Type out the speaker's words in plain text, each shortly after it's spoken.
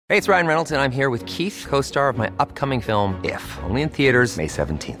Hey, it's Ryan Reynolds, and I'm here with Keith, co-star of my upcoming film, If, only in theaters May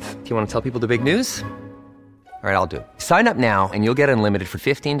 17th. Do you want to tell people the big news? All right, I'll do it. Sign up now and you'll get unlimited for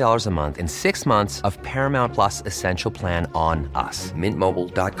 $15 a month and 6 months of Paramount Plus Essential Plan on us.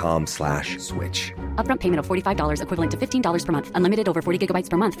 MintMobile.com/switch. Upfront payment of $45 equivalent to $15 per month. Unlimited over 40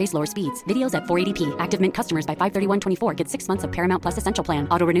 gigabytes per month. Face lower speeds. Videos at 480p. Active Mint customers by 531.24 get 6 months of Paramount Plus Essential Plan.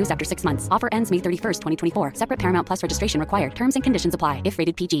 Auto renews after 6 months. Offer ends May 31st, 2024. Separate Paramount Plus registration required. Terms and conditions apply if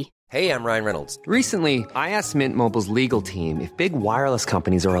rated PG. Hey, I'm Ryan Reynolds. Recently, I asked Mint Mobile's legal team if big wireless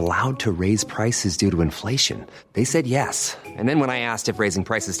companies are allowed to raise prices due to inflation. They said yes. And then when I asked if raising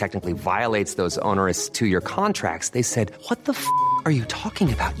prices technically violates those onerous 2-year contracts, they said, "What the f*** are you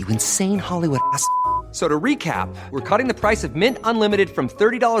talking about, you insane Hollywood ass?" So to recap, we're cutting the price of Mint Unlimited from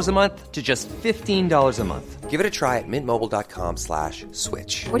 $30 a month to just $15 a month. Give it a try at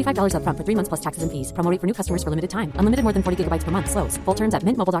mintmobile.com/switch. $45 upfront for 3 months plus taxes and fees. Promo rate for new customers for limited time. Unlimited more than 40 gigabytes per month. Slows full terms at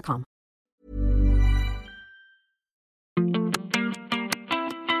mintmobile.com.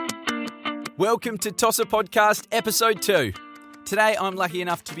 Welcome to Tosser Podcast, Episode 2. Today, I'm lucky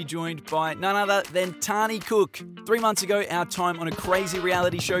enough to be joined by none other than Tahnee Cook. 3 months ago, our time on a crazy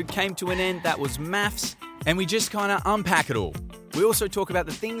reality show came to an end. That was MAFS, and we just kind of unpack it all. We also talk about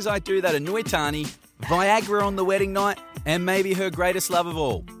the things I do that annoy Tahnee, Viagra on the wedding night, and maybe her greatest love of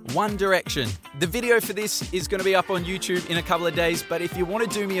all, One Direction. The video for this is going to be up on YouTube in a couple of days, but if you want to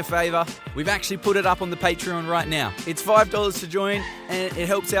do me a favour, we've actually put it up on the Patreon right now. It's $5 to join, and it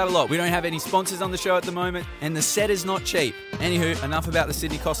helps out a lot. We don't have any sponsors on the show at the moment, and the set is not cheap. Anywho, enough about the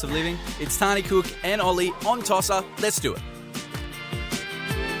Sydney cost of living. It's Tahnee Cook and Ollie on Tosser. Let's do it.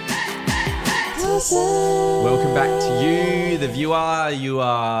 Welcome back to you, the viewer. You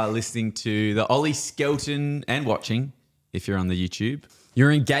are listening to the Ollie Skelton and watching, if you're on the YouTube.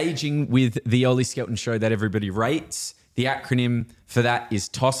 You're engaging with the Ollie Skelton show that everybody rates. The acronym for that is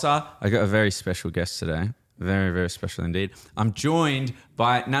Tosser. I got a very special guest today. Very, very special indeed. I'm joined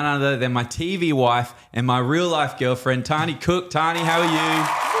by none other than my TV wife and my real life girlfriend, Tahnee Cook. Tahnee, how are you?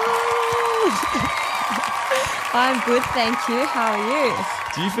 I'm good, thank you. How are you?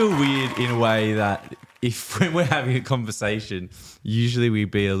 Do you feel weird in a way that if when we're having a conversation, usually we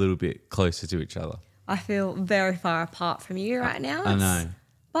be a little bit closer to each other? I feel very far apart from you right now. I know.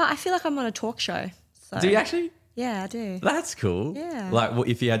 But I feel like I'm on a talk show. So. Do you actually? Yeah, I do. That's cool. Yeah. Like, what,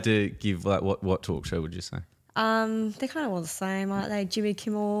 if you had to give, like, what talk show would you say? They're kind of all the same, aren't they? Jimmy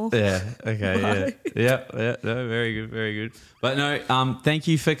Kimmel. Yeah. Okay. Yeah. Yeah. No. Very good. Very good. But no. Thank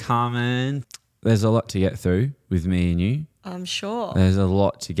you for coming. There's a lot to get through with me and you. I'm sure. There's a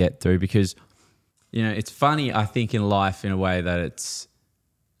lot to get through because, you know, it's funny, I think, in life in a way that it's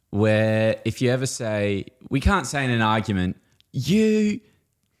where if you ever say, we can't say in an argument, you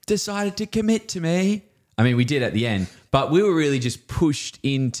decided to commit to me. I mean, we did at the end, but we were really just pushed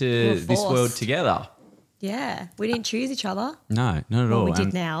into this world together. Yeah. We didn't choose each other. No, not at all. We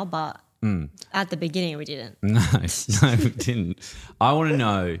did now, but at the beginning we didn't. No, we didn't. I want to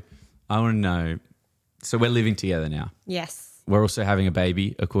know. So we're living together now. Yes. We're also having a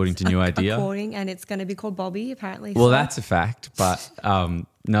baby, according to New Idea. And it's going to be called Bobby, apparently. Well, that's a fact, but no,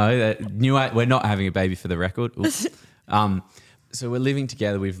 we're not having a baby for the record. So we're living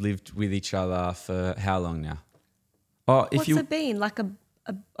together. We've lived with each other for how long now? What's it been? Like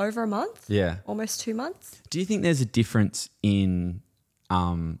over a month? Yeah. Almost 2 months? Do you think there's a difference in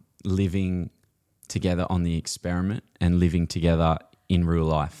living together on the experiment and living together in real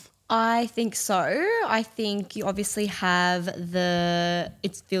life? I think so. I think you obviously have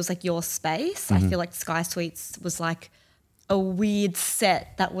it feels like your space. I feel like Sky Suites was like a weird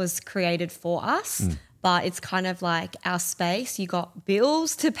set that was created for us, but it's kind of like our space. You got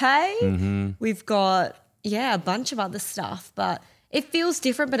bills to pay. We've got, a bunch of other stuff, but it feels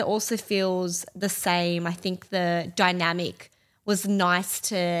different, but it also feels the same. I think the dynamic was nice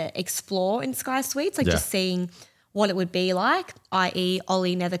to explore in Sky Suites, just seeing what it would be like, i.e.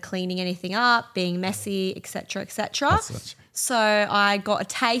 Ollie never cleaning anything up, being messy, etc., etc. So I got a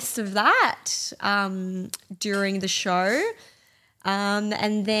taste of that during the show.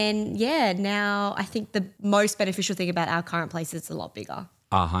 And then, now I think the most beneficial thing about our current place is it's a lot bigger.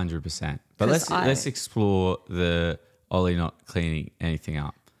 100%. But let's explore the Ollie not cleaning anything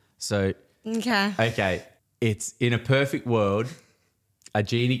up. So, okay, it's in a perfect world. A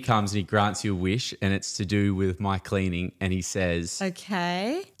genie comes and he grants you a wish and it's to do with my cleaning and he says,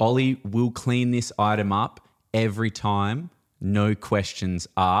 okay, Ollie will clean this item up every time, no questions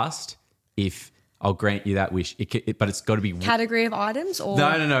asked, if I'll grant you that wish. But it's got to be... Category of items or...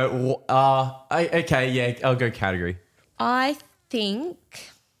 No. Okay, yeah, I'll go category. I think...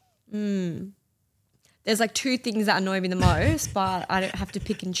 there's like two things that annoy me the most, but I don't have to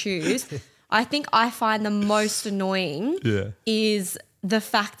pick and choose. I think I find the most annoying is the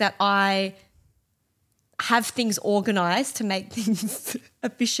fact that I have things organised to make things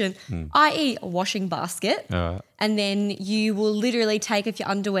efficient, i.e. a washing basket, and then you will literally take off your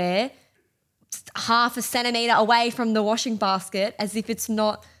underwear half a centimetre away from the washing basket as if it's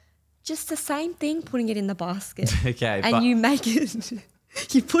not just the same thing, putting it in the basket. Okay. And you make it,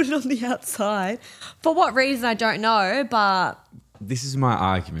 you put it on the outside. For what reason, I don't know, but... This is my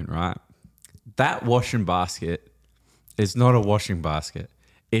argument, right? That washing basket is not a washing basket.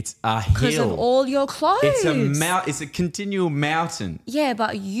 It's a hill. Because of all your clothes. It's a continual mountain. Yeah,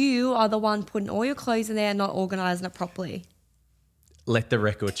 but you are the one putting all your clothes in there and not organising it properly. Let the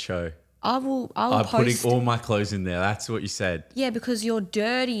record show. I'm putting all my clothes in there. That's what you said. Yeah, because you're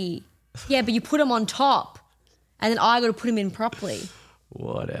dirty. Yeah, but you put them on top and then I got to put them in properly.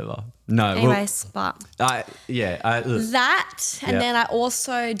 Whatever. No. Anyways, but... That, and then I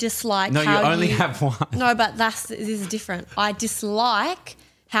also dislike how you only have one. No, but this is different. I dislike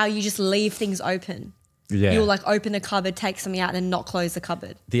how you just leave things open. Yeah. You'll like open a cupboard, take something out and then not close the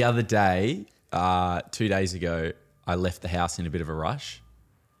cupboard. The other day, 2 days ago, I left the house in a bit of a rush.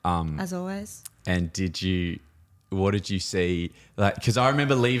 As always. And what did you see? Like, because I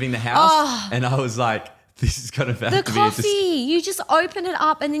remember leaving the house and I was like, this is going to be the coffee. You just open it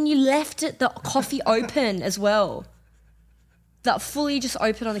up and then you left the coffee open as well. That fully just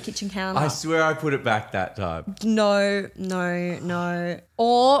open on the kitchen counter. I swear I put it back that time. No.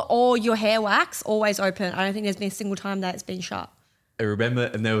 Or your hair wax, always open. I don't think there's been a single time that it's been shut. I remember,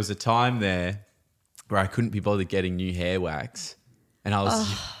 and there was a time there where I couldn't be bothered getting new hair wax. And I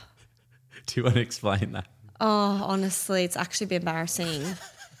was, do you want to explain that? Oh, honestly, it's actually a bit embarrassing.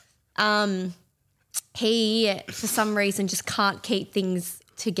 He, for some reason, just can't keep things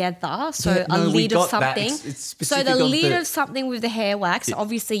together. So a lid of something. So the lid of something with the hair wax,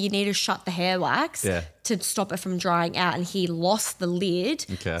 obviously you need to shut the hair wax to stop it from drying out. And he lost the lid.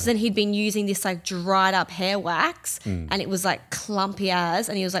 Okay. So then he'd been using this like dried up hair wax and it was like clumpy as,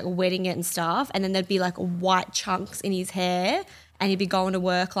 and he was like wetting it and stuff. And then there'd be like white chunks in his hair. And he'd be going to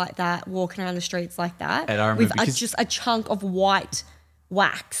work like that, walking around the streets like that, and I remember with just a chunk of white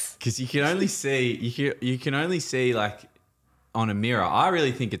wax. Because you can only see like on a mirror. I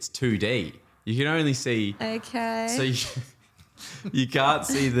really think it's 2D. You can only see. Okay. So you can't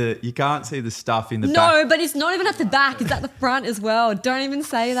see the stuff in the back. No, but it's not even at the back. It's at the front as well. Don't even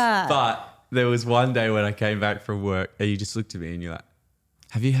say that. But there was one day when I came back from work, and you just looked at me and you're like,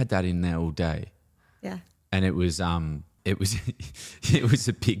 "Have you had that in there all day?" Yeah. And it was it was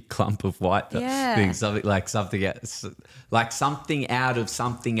a big clump of white thing, something out of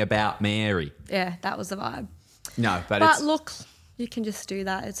Something About Mary. Yeah, that was the vibe. No, but look, you can just do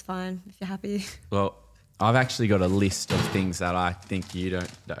that. It's fine if you're happy. Well, I've actually got a list of things that I think you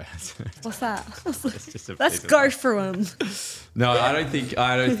don't know. What's that? Let's go through them. No, I don't think.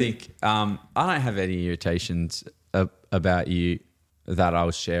 I don't have any irritations about you that I'll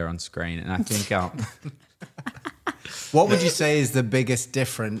share on screen, and I think. What would you say is the biggest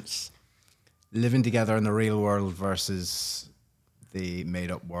difference living together in the real world versus the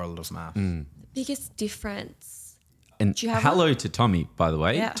made-up world of math? The biggest difference. And hello to Tommy, by the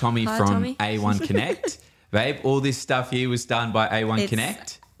way. Yeah. Tommy Hi, from Tommy. A1 Connect. Babe, all this stuff here was done by A1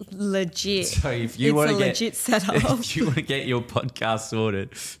 Connect. Legit. So if you want to legit setup. If you want to get your podcast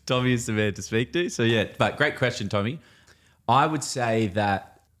sorted, Tommy is the man to speak to. So yeah, but great question, Tommy. I would say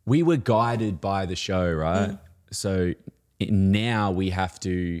that we were guided by the show, right? So now we have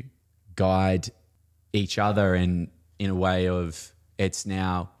to guide each other in a way of it's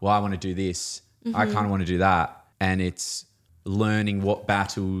now, well, I want to do this. I kind of want to do that. And it's learning what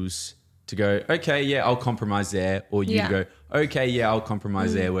battles to go, okay, yeah, I'll compromise there. Or you go, okay, yeah, I'll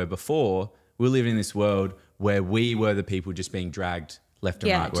compromise there. Where before we live in this world where we were the people just being dragged left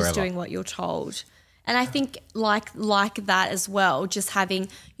and right, wherever. Just doing what you're told. And I think like that as well, just having,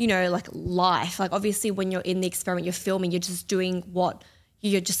 like life, like obviously when you're in the experiment, you're filming, you're just doing what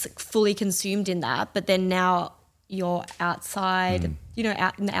you're just fully consumed in that. But then now you're outside,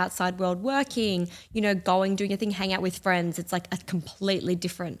 out in the outside world working, going, doing your thing, hang out with friends. It's like a completely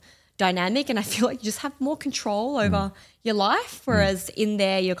different dynamic. And I feel like you just have more control over your life. Whereas in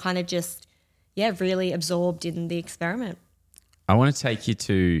there, you're kind of just, really absorbed in the experiment. I want to take you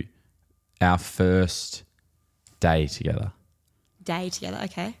to our first day together.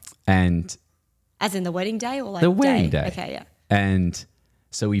 Okay. And as in the wedding day or like the wedding day? Okay, yeah. And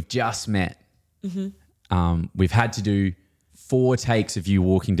so we've just met. We've had to do 4 takes of you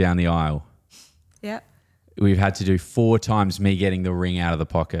walking down the aisle. Yeah. We've had to do 4 times me getting the ring out of the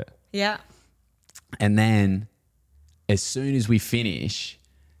pocket. Yeah. And then as soon as we finish,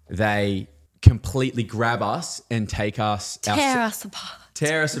 they completely grab us and take us. Tear us apart.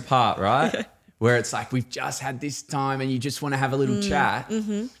 Tear us apart, right? Where it's like, we've just had this time and you just want to have a little chat.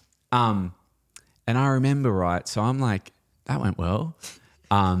 Mm-hmm. And I remember, right, so I'm like, that went well.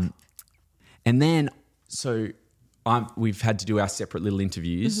 And then, so we've had to do our separate little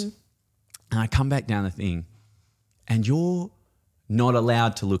interviews. And I come back down the thing and you're not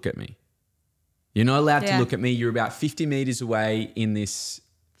allowed to look at me. You're not allowed to look at me. You're about 50 meters away in this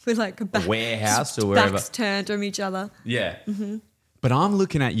We're like a warehouse or wherever. Backs turned from each other. Yeah. But I'm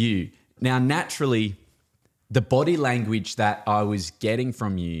looking at you. Now, naturally, the body language that I was getting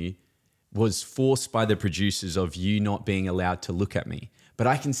from you was forced by the producers of you not being allowed to look at me. But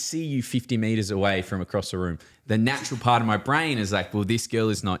I can see you 50 meters away from across the room. The natural part of my brain is like, well, this girl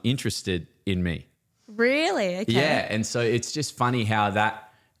is not interested in me. Really? Okay. Yeah. And so it's just funny how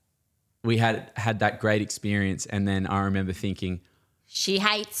that we had that great experience. And then I remember thinking, she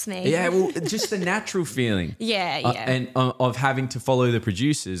hates me. yeah, well, just the natural feeling. Yeah. And of having to follow the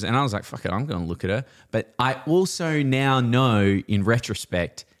producers. And I was like, fuck it, I'm going to look at her. But I also now know in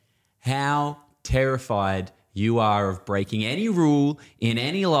retrospect how terrified you are of breaking any rule in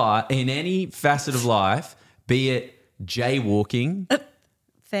any facet of life, be it jaywalking.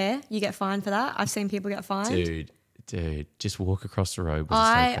 Fair. You get fined for that. I've seen people get fined. Dude, just walk across the road with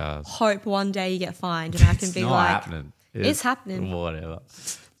I the cars. hope one day you get fined and I can be Not like, happening. It's happening. Whatever.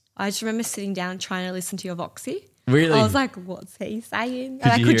 I just remember sitting down trying to listen to your Voxy. Really? I was like, what's he saying? And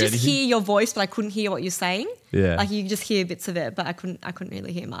Could I you could hear just anything? hear your voice, but I couldn't hear what you're saying. Yeah. Like you could just hear bits of it, but I couldn't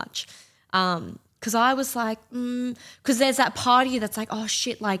really hear much. Because I was like, because there's that part of you that's like, oh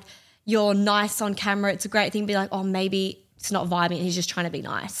shit, like you're nice on camera. It's a great thing. Be like, oh, maybe it's not vibing. He's just trying to be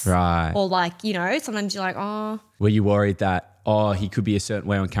nice. Right. Or like, you know, sometimes you're like, oh. Were you worried that, he could be a certain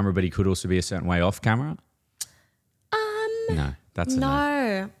way on camera, but he could also be a certain way off camera? No, that's a no.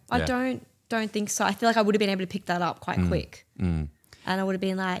 No, I Yeah. don't think so. I feel like I would have been able to pick that up quite quick. And I would have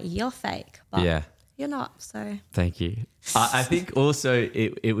been like, you're fake. But Yeah. you're not, so. Thank you. I think also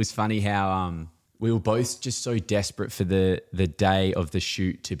it was funny how we were both just so desperate for the day of the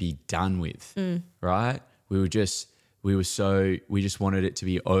shoot to be done with, right? We just wanted it to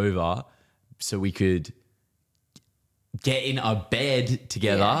be over so we could get in a bed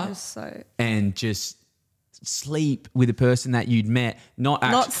together Yeah, it was so. and just sleep with a person that you'd met, not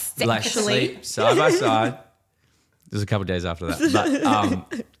like sexually. sleep side by side. There's a couple of days after that,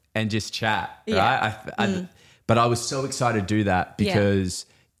 but and just chat, Yeah. right? But I was so excited to do that because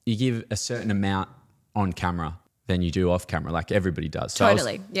you give a certain amount on camera than you do off camera, like everybody does. So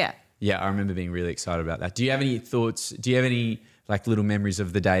Totally, yeah. Yeah, I remember being really excited about that. Do you have any thoughts? Do you have any like little memories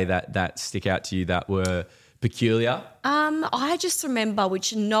of the day that stick out to you that were peculiar? I just remember,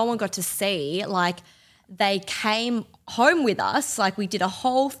 which no one got to see, like they came home with us. Like we did a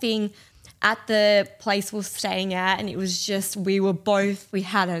whole thing at the place we were staying at, and it was just we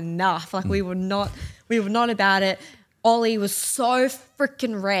had enough. Like we were not about it. Ollie was so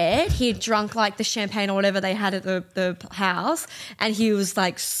freaking red. He had drunk like the champagne or whatever they had at the house, and he was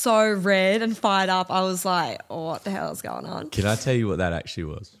like so red and fired up. I was like, oh, what the hell is going on? Can I tell you what that actually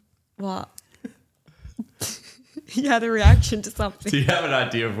was? What? He had a reaction to something. Do you have an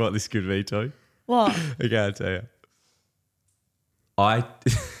idea of what this could be, Toy? What? Okay, I'll tell you. What?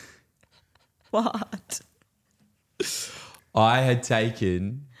 I had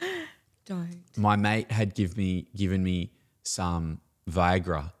taken. Don't. My mate had given me some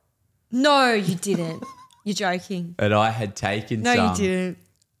Viagra, No, you didn't. You're joking. and I had taken No, some. you didn't.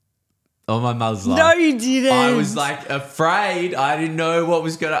 Oh, my mother's life. No, you didn't. I was like afraid. I didn't know what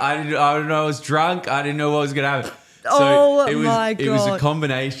was gonna. I didn't know I was drunk. I didn't know what was gonna happen. So Oh, it was, my It was a God.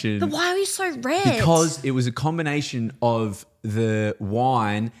 combination. But why are you so red? Because it was a combination of the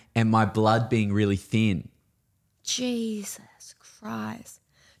wine and my blood being really thin. Jesus Christ.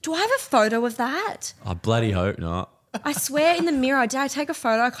 Do I have a photo of that? I bloody hope not. I swear in the mirror. Did I take a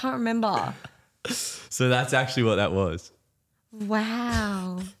photo? I can't remember. So that's actually what that was.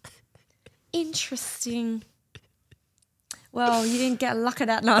 Wow. Interesting. Well, you didn't get luck at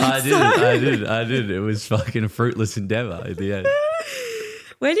that night. I did. It was fucking a fruitless endeavour at the end.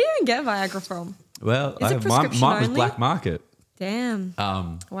 Where do you even get Viagra from? Well, Is it mine prescription was only? black market. Damn.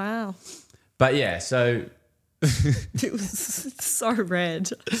 Wow. But yeah, so It was so red.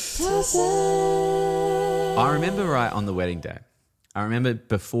 I remember right on the wedding day. I remember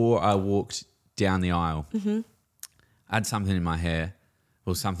before I walked down the aisle, I had something in my hair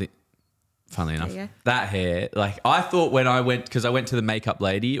or something. Funnily enough, you go. that hair, like I thought when I went, because I went to the makeup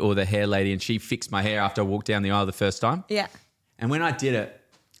lady or the hair lady and she fixed my hair after I walked down the aisle the first time. Yeah. And when I did it,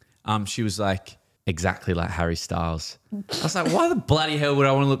 she was like, exactly like Harry Styles. I was like, why the bloody hell would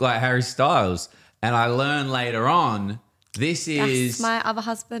I want to look like Harry Styles? And I learned later on, this is That's my other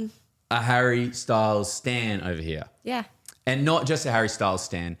husband. a Harry Styles stan over here. Yeah. And not just a Harry Styles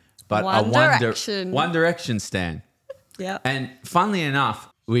stan, but One a Direction. One Direction stan. Yeah. And funnily enough,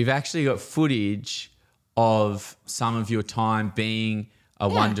 we've actually got footage of some of your time being a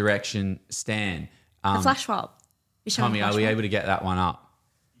One Direction stan. A flash mob. You show me Tommy, a are flash we mob? able to get that one up?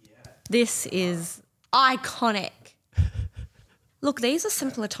 This is iconic. Look, these are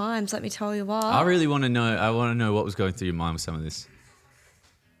simpler times, let me tell you what. I really want to know. I want to know what was going through your mind with some of this.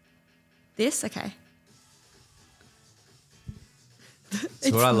 This? Okay.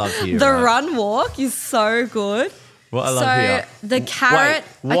 It's what I love here. The right? run walk is so good. What I love here. The carrot.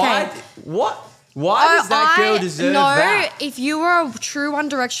 Wait, why? Okay. What? Why does that girl deserve that? No, if you were a true One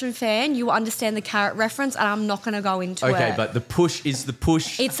Direction fan, you will understand the carrot reference, and I'm not going to go into it. Okay, but the push is the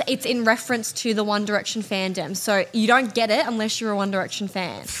push. It's in reference to the One Direction fandom, so you don't get it unless you're a One Direction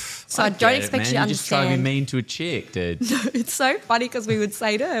fan. So I don't expect you to You're just trying to be understand. mean to a chick, dude. It's so funny because we would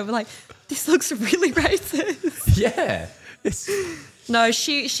say to her, we're like, "This looks really racist." Yeah. No,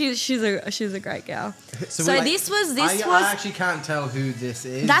 she's a great girl. So like, this was I actually can't tell who this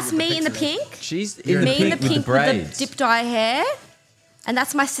is. that's with me in the picture. pink. She's in Me in the with pink the with braids. the dip dye hair, and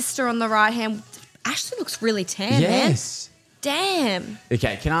that's my sister on the right hand. Ashley looks really tan, Yes. man. Damn.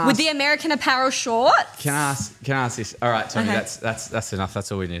 Okay, can I ask? With the American Apparel shorts. Can I ask this? All right, Tony, Okay. that's enough.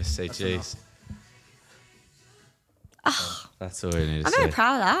 That's all we need to see. Jeez. That's all we need to I'm see. very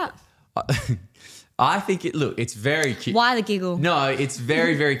proud of that. I think it's very cute. Why the giggle? No, it's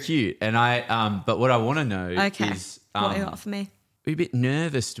very, very cute. And but what I want to know Okay. is, What you got for me? are you a bit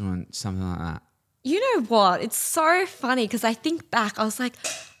nervous doing something like that? You know what? It's so funny because I think back, I was like,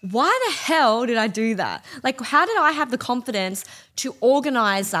 why the hell did I do that? Like, how did I have the confidence to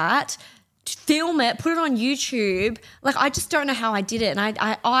organize that, to film it, put it on YouTube? Like, I just don't know how I did it. And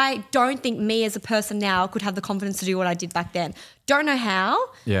I don't think me as a person now could have the confidence to do what I did back then. Don't know how.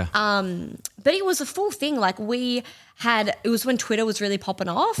 Yeah. But it was a full thing. Like it was when Twitter was really popping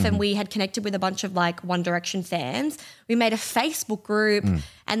off and we had connected with a bunch of like One Direction fans. We made a Facebook group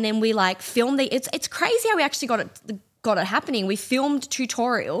and then we like filmed it's crazy how we actually got it happening. We filmed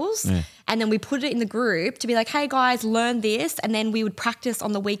tutorials and then we put it in the group to be like, hey guys, learn this. And then we would practice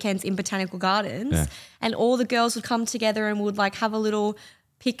on the weekends in Botanical Gardens and all the girls would come together and would like have a little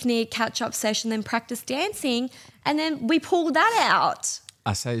picnic, catch up session, then practice dancing. And then we pulled that out.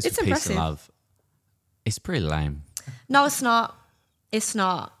 I say it's It's a piece impressive. of love. It's pretty lame. No, it's not. It's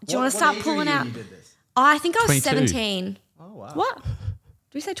not. Do you want to start age were pulling you out? when you did this? Oh, I think I was 22. 17. Oh, wow. What?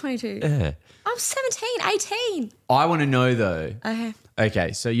 Did we say 22? Yeah. I'm 17, 18. I want to know though. Okay,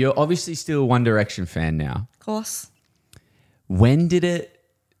 Okay, so you're obviously still a One Direction fan now. of course. When did it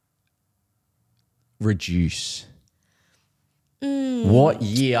reduce? What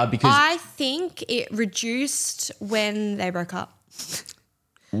year? Because I think it reduced when they broke up.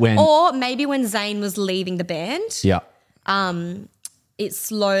 when Or maybe when Zayn was leaving the band. yeah. It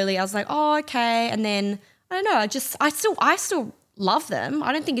slowly, I was like, oh, okay. And then, I don't know, I still love them.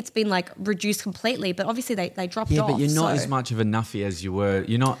 I don't think it's been like reduced completely, but obviously they dropped Yeah, off. but you're not so- as much of a nuffy as you were.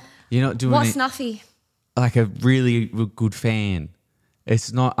 You're not doing What's it Nuffy? like a really good fan.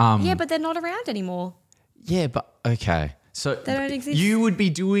 It's not Yeah, but they're not around anymore. Yeah, but okay. So They don't exist. you would be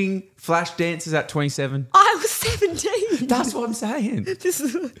doing flash dances at 27? I was 17. That's what I'm saying. This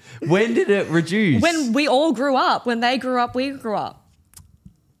is- When did it reduce? when we all grew up. When they grew up, we grew up.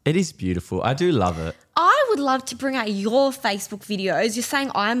 It is beautiful. I do love it. I would love to bring out your Facebook videos. You're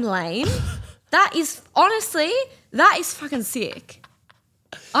saying I'm lame. That is, honestly, that is fucking sick.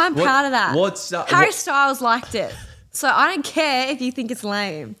 I'm proud of that. Harry Styles liked it. So I don't care if you think it's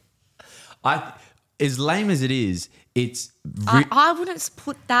lame. As lame as it is, it's I wouldn't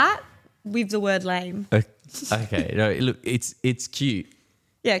put that with the word lame. okay. No, look, it's cute.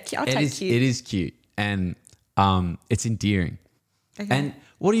 Yeah, I'll take cute. It is cute, and it's endearing. Okay. And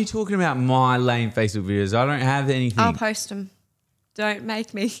what are you talking about? My lame Facebook videos? I don't have anything. I'll post them. Don't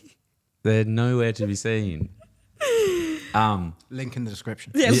make me. They're nowhere to be seen. Link in the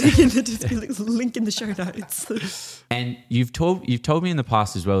description. Yeah, link in the show notes. And you've told me in the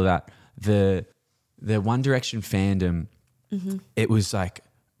past as well that the One Direction fandom, it was like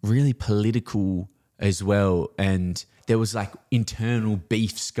really political as well, and there was like internal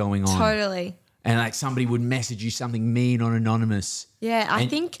beefs going on. Totally. And like somebody would message you something mean on Anonymous. Yeah, I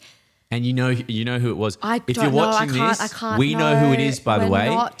think. And you know who it was. I if don't you're watching know. I this, can't we know who it is, by the way.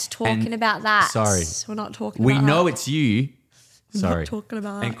 We're not talking And- about that. Sorry. We're not talking We about know that. it's you. Sorry. Not talking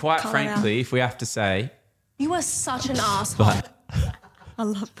about And quite colour. frankly, if we have to say, You are such an asshole. but I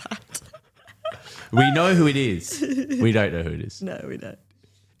love that. We know who it is. We don't know who it is. No, we don't.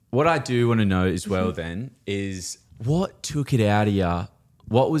 What I do want to know as well then is what took it out of you?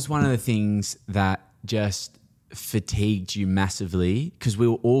 What was one of the things that just fatigued you massively? Because we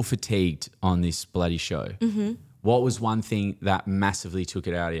were all fatigued on this bloody show. Mm-hmm. What was one thing that massively took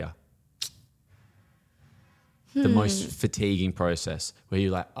it out of you? The most fatiguing process where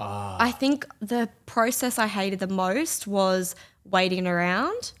you're like, I think the process I hated the most was waiting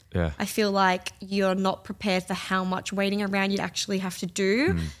around. Yeah. I feel like you're not prepared for how much waiting around you'd actually have to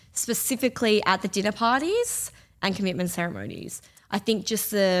do, specifically at the dinner parties and commitment ceremonies. I think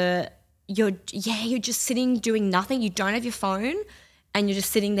just you're just sitting doing nothing. You don't have your phone and you're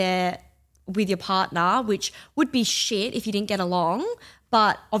just sitting there with your partner, which would be shit if you didn't get along.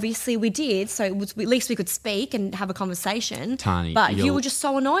 But obviously we did, so at least we could speak and have a conversation. Tahnee, but you were just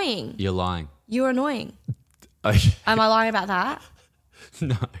so annoying. You're lying. You were annoying. Okay. Am I lying about that?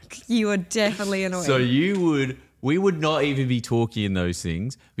 No. You were definitely annoying. So we would not even be talking in those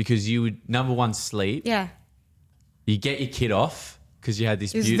things because you would, number one, sleep. Yeah. You get your kid off because you had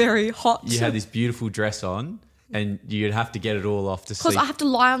this. It was very hot. You had this beautiful dress on, and you'd have to get it all off to sleep. Because I have to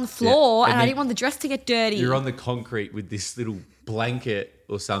lie on the floor, Yeah. and I didn't want the dress to get dirty. You're on the concrete with this little blanket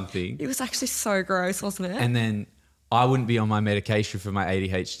or something. It was actually so gross, wasn't it? And then I wouldn't be on my medication for my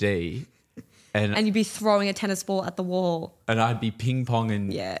ADHD. And you'd be throwing a tennis ball at the wall. And I'd be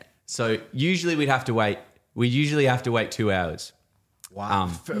ping-ponging. Yeah. So usually we'd have to wait. We usually have to wait 2 hours. Wow.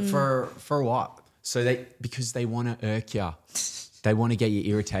 For what? So because they want to irk you. They want to get you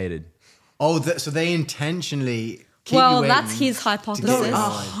irritated. Oh, so they intentionally keep you Well, waiting that's his to get hypothesis. you No,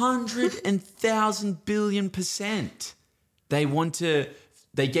 annoyed. 100,000 billion%.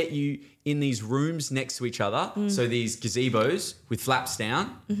 They get you in these rooms next to each other. So these gazebos with flaps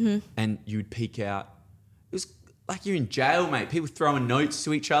down, and you'd peek out. It was like you're in jail, mate. People throwing notes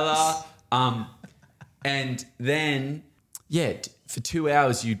to each other. And then, for 2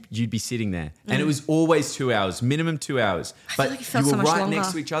 hours, you'd be sitting there. And it was always 2 hours, minimum 2 hours. feel like it felt you were so much right longer.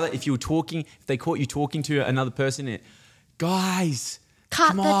 next to each other. If you were talking, if they caught you talking to another person, guys, Cut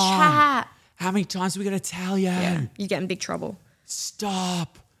come the on. chat. How many times are we going to tell you? Yeah, you get in big trouble.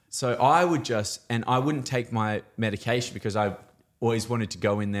 Stop. So I would I wouldn't take my medication because I always wanted to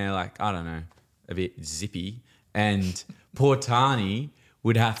go in there like, I don't know, a bit zippy. And poor Tahnee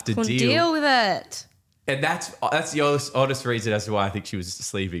would have to Couldn't deal with it. And that's the honest reason as to why I think she was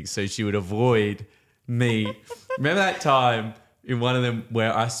sleeping. So she would avoid me. Remember that time in one of them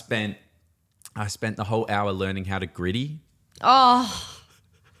where I spent the whole hour learning how to gritty? Oh,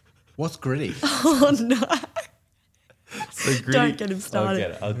 What's gritty? oh no. So gritty, Don't get him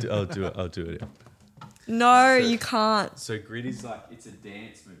started. I'll get it. I'll do it. No, you can't. So gritty's like, it's a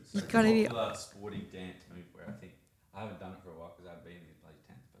dance move. It's You like gotta a be- popular sporting dance move where I think, I haven't done it for a while because I haven't been in the bloody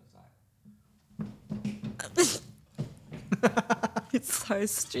tent, but it's like. It's so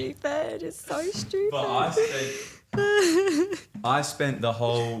stupid. It's so stupid. But I spent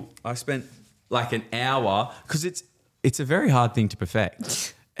like an hour because it's a very hard thing to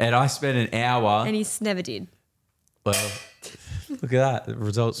perfect. And I spent an hour. And he never did. Well, look at that. The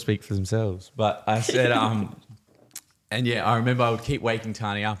results speak for themselves. But I said, and yeah, I remember I would keep waking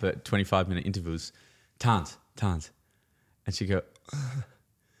Tahnee up at 25-minute intervals. Tans. And she'd go,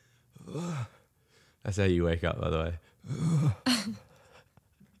 that's how you wake up, by the way.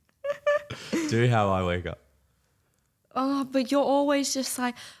 Do how I wake up. Oh, but you're always just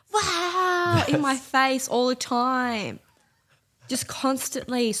like, wow, in my face all the time. Just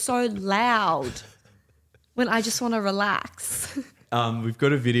constantly so loud when I just want to relax. We've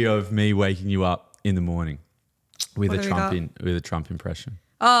got a video of me waking you up in the morning with What a have we got? with a Trump impression.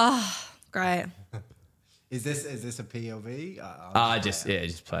 Oh, great. Is this a POV? Just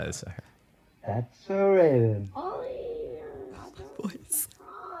play this. Okay. That's so Raven. Voice.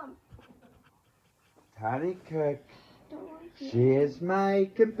 Tahnee Cook. She is my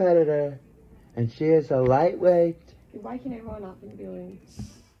competitor, and she is a lightweight. You're waking everyone up in the building.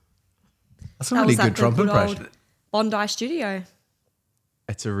 That's a really good Trump impression. Bondi studio.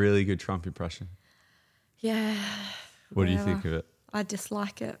 It's a really good Trump impression. Yeah. What do you whatever. think of it? I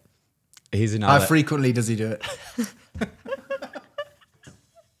dislike it. Here's How another. frequently does he do it?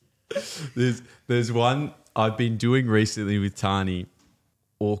 There's one I've been doing recently with Tahnee.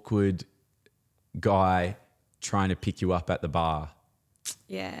 Awkward guy trying to pick you up at the bar.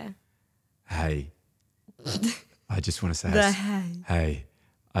 Yeah. Hey, I just want to say, Hey.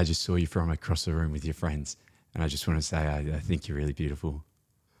 I just saw you from across the room with your friends, and I just want to say I think you're really beautiful.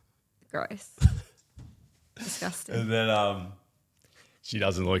 Gross. Disgusting. And then she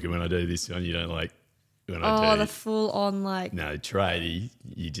doesn't like it when I do this, and you don't like when I Oh, do. the full on like. No, Trady,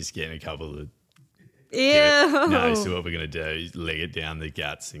 you're just getting a couple of No, so what we're going to do is leg it down the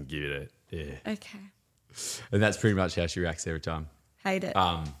guts and give it Okay. And that's pretty much how she reacts every time. Hate it.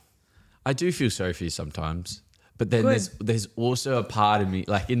 I do feel sorry for you sometimes. But then there's also a part of me,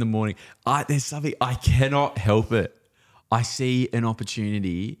 like in the morning, there's something, I cannot help it. I see an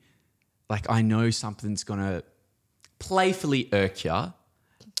opportunity, like I know something's going to playfully irk you.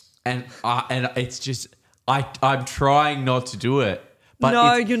 And it's just, I'm trying not to do it. But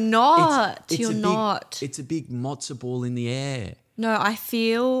no, you're not. You're not. It's a big matzo ball in the air. No, I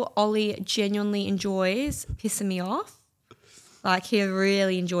feel Ollie genuinely enjoys pissing me off. Like he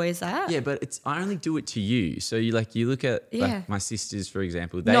really enjoys that. Yeah, but I only do it to you. So you look at like my sisters, for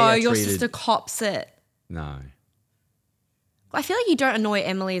example. Your sister cops it. No. I feel like you don't annoy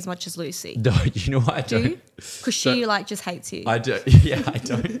Emily as much as Lucy. No, you know what? I don't. Because she just hates you. I do. Yeah, I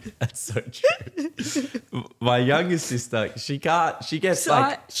don't. That's so true. My youngest sister, she can't. She gets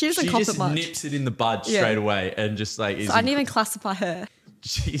she doesn't cop it much. Nips it in the bud straight away and just like. So I didn't even classify her.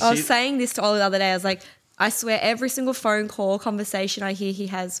 I was saying this to Ollie the other day. I was like, I swear every single phone call conversation I hear he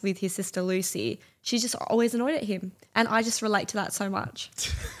has with his sister Lucy, she's just always annoyed at him, and I just relate to that so much.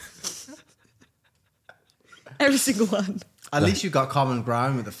 Every single one. At least you've got common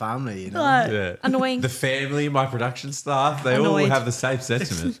ground with the family, you know. Annoying. The family, my production staff, they all have the same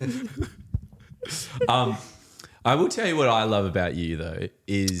sentiment. I will tell you what I love about you, though,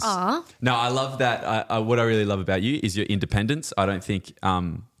 is... No, I love that. What I really love about you is your independence. I don't think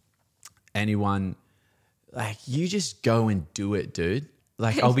anyone... Like, you just go and do it, dude.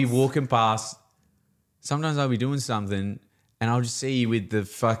 Like, I'll be walking past... Sometimes I'll be doing something and I'll just see you with the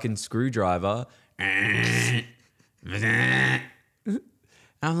fucking screwdriver...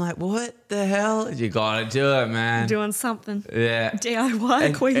 I'm like, what the hell? You gotta do it, man. Doing something. Yeah.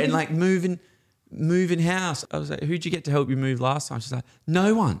 DIY queen. And like moving house. I was like, who'd you get to help you move last time? She's like,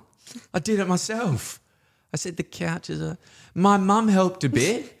 no one. I did it myself. I said the couches are... My mum helped a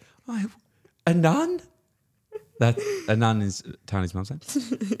bit. I'm like, a nun? A nun is Tahnee's mum's name.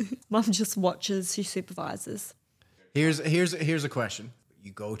 Mum just watches, she supervises. Here's a question.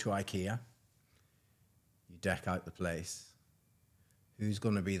 You go to IKEA. Deck out the place. Who's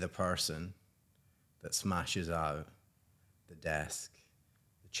going to be the person that smashes out the desk,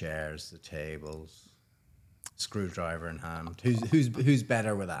 the chairs, the tables, screwdriver in hand? Who's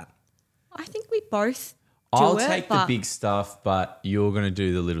better with that? I think we both do I'll take the big stuff, but you're going to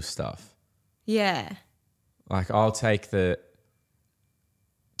do the little stuff. Yeah. Like I'll take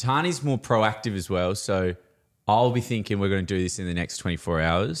Tahnee's more proactive as well, so I'll be thinking we're going to do this in the next 24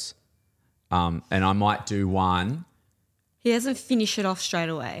 hours. And I might do one. He doesn't finish it off straight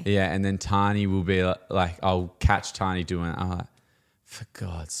away. Yeah, and then Tahnee will be like, I'll catch Tahnee doing it. I'm like, for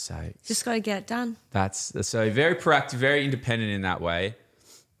God's sake. Just got to get it done. That's so very proactive, very independent in that way.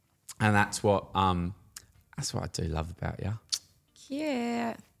 And that's what I do love about you.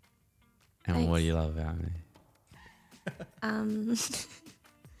 Yeah. And Thanks. what do you love about me?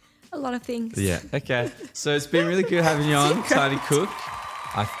 A lot of things. Yeah, okay. So it's been really good having you on, Tahnee Cook.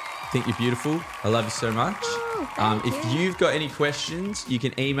 I think you're beautiful. I love you so much. If you've got any questions, you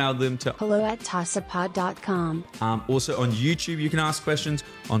can email them to hello@tossapod.com. Also on YouTube, you can ask questions.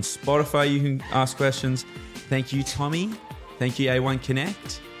 On Spotify, you can ask questions. Thank you, Tommy. Thank you, A1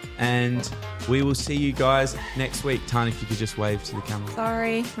 Connect. And we will see you guys next week. Tahnee, if you could just wave to the camera.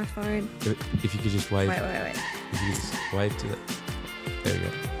 Sorry, my phone. If you could just wave. Wait. If you could just wave to it. There we go.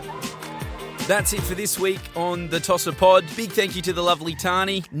 That's it for this week on the Tosser Pod. Big thank you to the lovely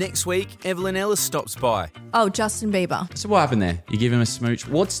Tahnee. Next week, Evelyn Ellis stops by. Oh, Justin Bieber. So what happened there? You give him a smooch.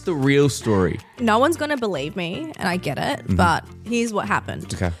 What's the real story? No one's going to believe me, and I get it, but here's what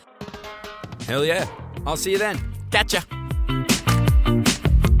happened. Okay. Hell yeah. I'll see you then. Catcha.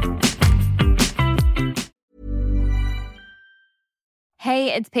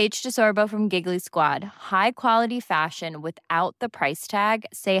 Hey, it's Paige DeSorbo from Giggly Squad. High quality fashion without the price tag.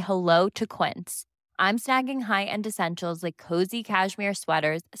 Say hello to Quince. I'm snagging high-end essentials like cozy cashmere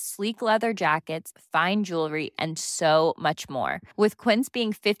sweaters, sleek leather jackets, fine jewelry, and so much more. With Quince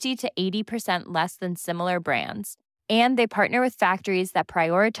being 50 to 80% less than similar brands. And they partner with factories that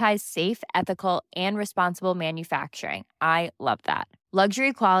prioritize safe, ethical, and responsible manufacturing. I love that.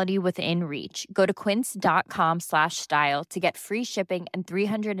 Luxury quality within reach. Go to quince.com/style to get free shipping and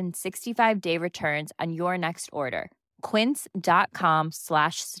 365-day returns on your next order.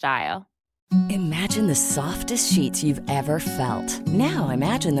 Quince.com/style. Imagine the softest sheets you've ever felt. Now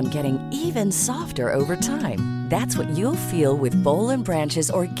imagine them getting even softer over time. That's what you'll feel with Boll & Branch's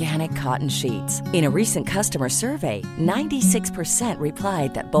organic cotton sheets. In a recent customer survey, 96%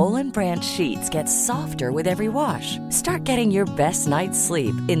 replied that Boll & Branch sheets get softer with every wash. Start getting your best night's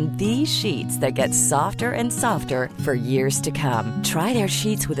sleep in these sheets that get softer and softer for years to come. Try their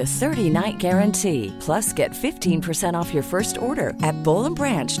sheets with a 30-night guarantee. Plus, get 15% off your first order at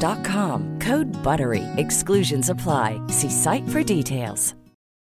bollandbranch.com. Code BUTTERY. Exclusions apply. See site for details.